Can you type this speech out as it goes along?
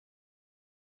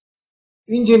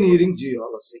Engineering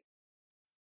Geology,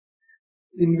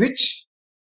 in which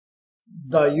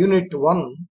the Unit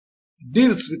 1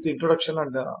 deals with introduction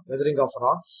and weathering of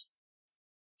rocks,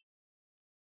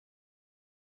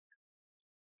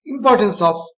 importance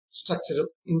of structural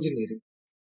engineering.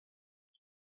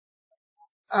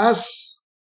 As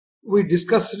we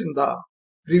discussed in the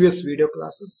previous video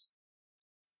classes,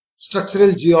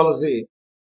 structural geology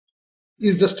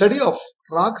is the study of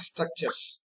rock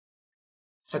structures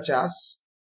such as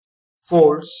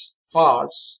folds,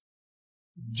 faults,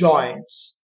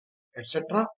 joints,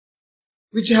 etc.,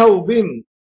 which have been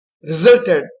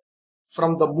resulted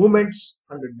from the movements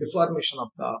and deformation of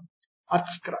the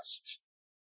Earth's crust.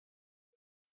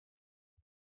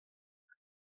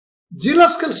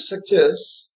 Geological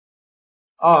structures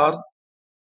are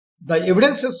the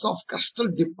evidences of crustal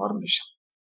deformation.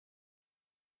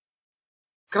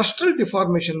 Crustal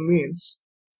deformation means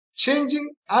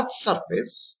changing Earth's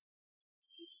surface,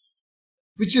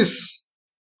 which is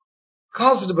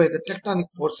caused by the tectonic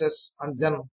forces and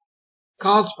then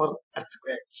cause for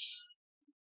earthquakes.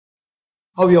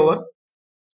 However,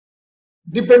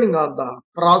 depending on the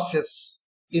process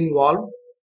involved,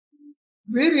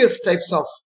 various types of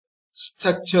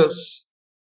structures,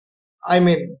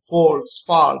 folds,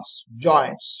 faults,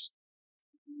 joints,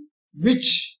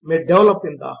 which may develop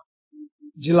in the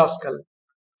geological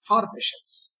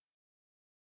formations.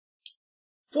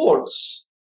 Folds.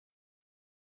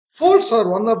 Folds are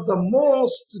one of the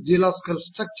most geological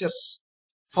structures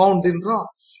found in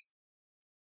rocks.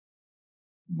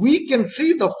 We can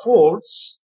see the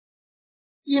folds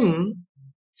in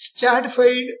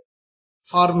stratified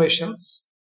formations,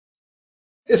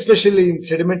 especially in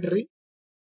sedimentary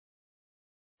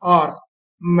or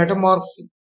metamorphic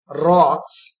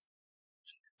rocks,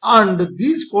 and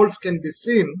these folds can be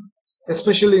seen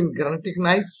especially in granitic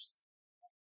gneiss,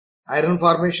 iron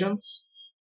formations,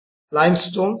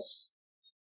 limestones,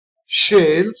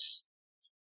 shales,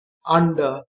 and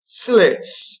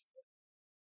slates.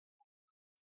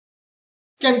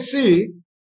 Can see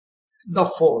the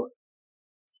fold.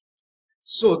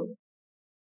 So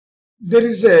there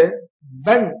is a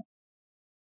bend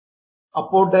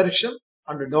upward direction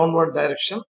and downward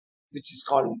direction, which is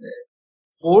called a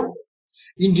fold.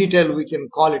 In detail, we can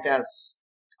call it as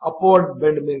upward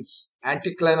bend means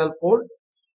anticlinal fold,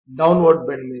 downward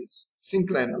bend means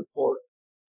synclinal fold.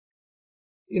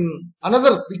 In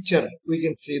another picture, we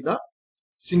can see the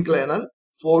synclinal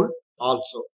fold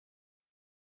also.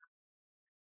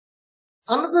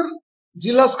 Another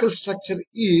geological structure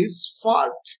is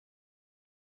fault.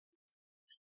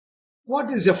 What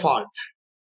is a fault?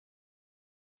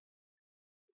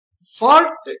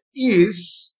 Fault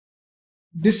is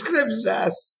described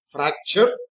as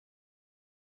fracture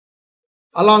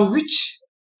along which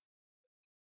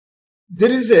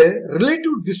there is a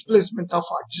relative displacement of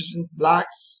adjacent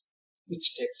blocks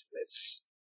which takes place.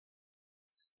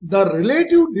 The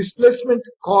relative displacement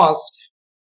caused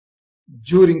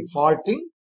during faulting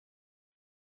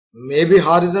may be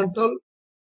horizontal,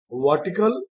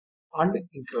 vertical, and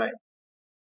inclined.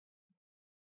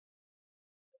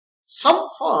 Some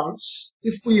faults,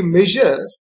 if we measure,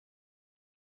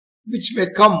 which may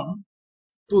come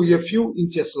to a few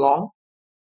inches long,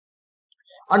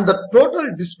 and the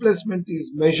total displacement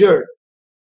is measured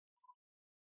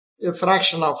a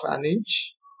fraction of an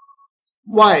inch,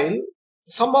 while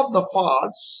some of the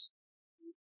faults,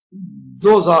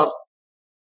 those are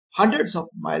hundreds of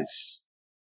miles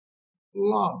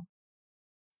long,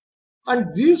 and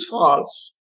these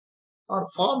faults are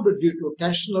formed due to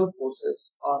tensional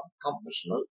forces or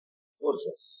compressional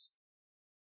forces.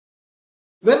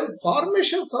 When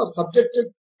formations are subjected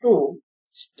to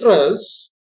stress,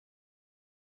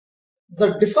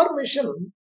 the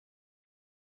deformation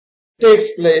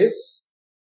takes place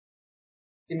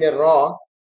in a rock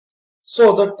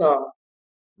so that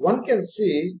one can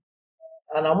see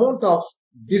an amount of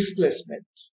displacement.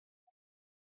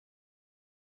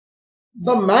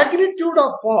 The magnitude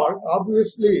of fault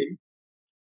obviously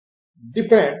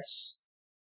depends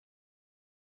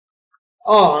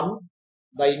on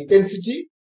the intensity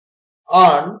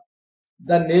and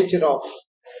the nature of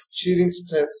shearing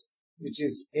stress which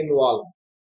is involved.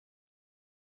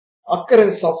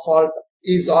 Occurrence of fault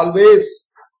is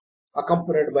always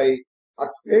accompanied by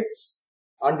earthquakes,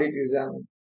 and it is a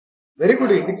very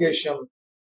good indication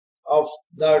of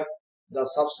that the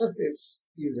subsurface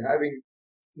is having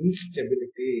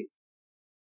instability.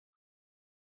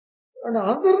 And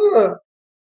another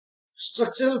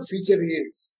structural feature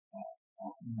is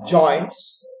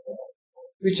joints,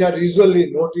 which are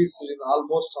usually noticed in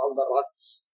almost all the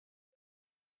rocks.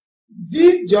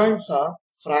 These joints are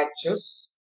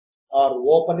fractures or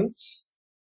openings,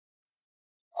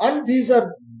 and these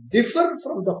are differ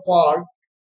from the fault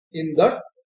in that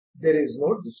there is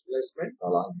no displacement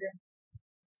along them.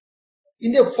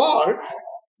 In a fault,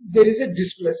 there is a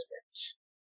displacement,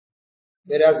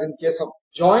 whereas in case of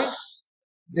joints,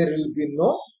 there will be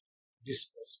no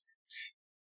displacement.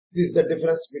 This is the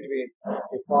difference between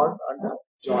a fault and a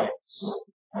joints.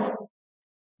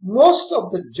 Most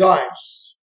of the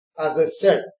joints, as I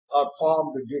said, are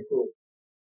formed due to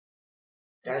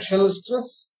tensional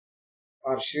stress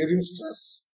or shearing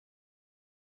stress.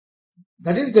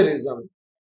 That is the reason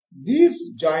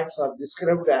these joints are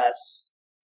described as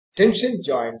tension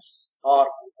joints or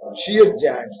shear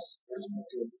joints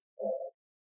respectively.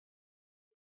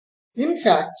 In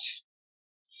fact,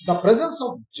 the presence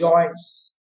of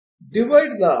joints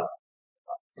divide the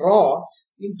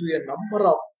rocks into a number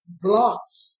of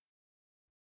blocks.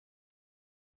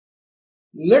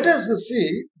 Let us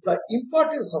see the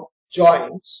importance of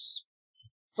joints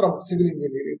from civil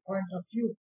engineering point of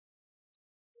view.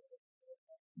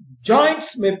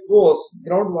 Joints may pose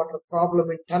groundwater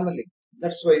problem in tunneling.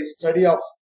 That's why study of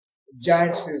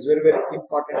joints is very, very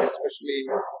important, especially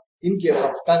in case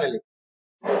of tunneling.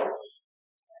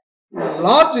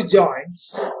 Large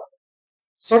joints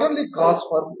suddenly cause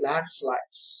for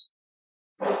landslides.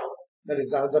 That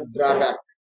is another drawback.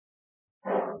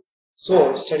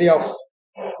 So, study of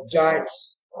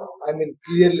joints,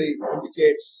 clearly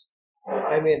indicates,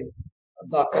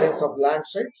 the occurrence of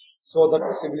landslides, so that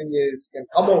the civil engineers can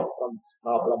come out from this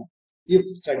problem if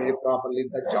studied properly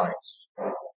the joints.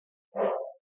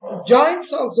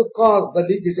 Joints also cause the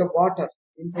leakage of water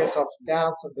in case of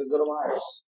dams and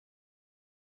reservoirs.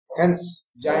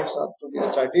 Hence, joints are to be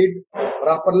studied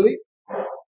properly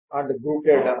and grouped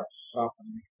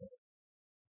properly.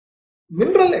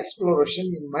 Mineral exploration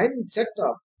in mining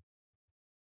setup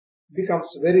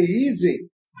becomes very easy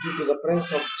due to the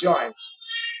presence of joints.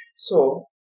 So,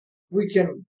 we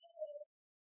can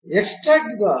extract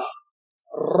the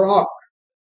rock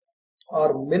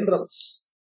or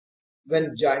minerals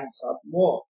when joints are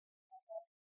more.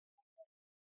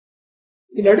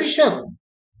 In addition,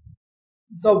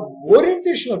 the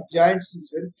orientation of joints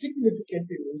is very significant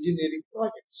in engineering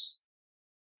projects.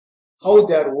 How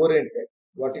they are oriented,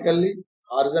 vertically,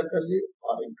 horizontally,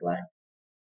 or inclined.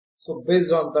 So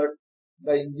based on that,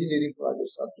 the engineering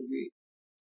projects are to be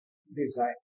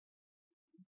designed.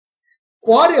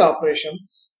 Quarry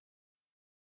operations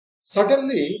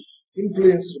certainly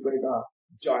influenced by the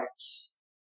joints.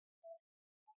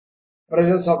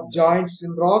 Presence of joints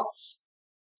in rocks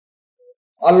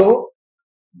allow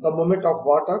the movement of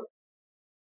water,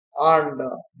 and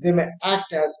they may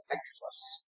act as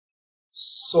aquifers,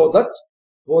 so that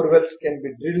borewells can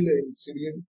be drilled in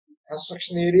civil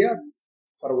construction areas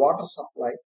for water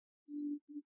supply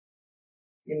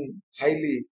in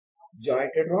highly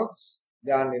jointed rocks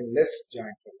than in less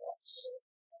jointed rocks.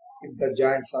 If the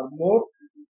joints are more,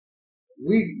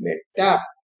 we may tap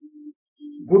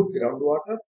good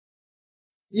groundwater.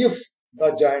 If the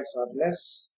joints are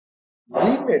less,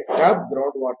 we may tap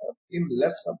groundwater in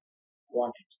lesser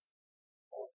quantity.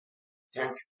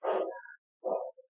 Thank you.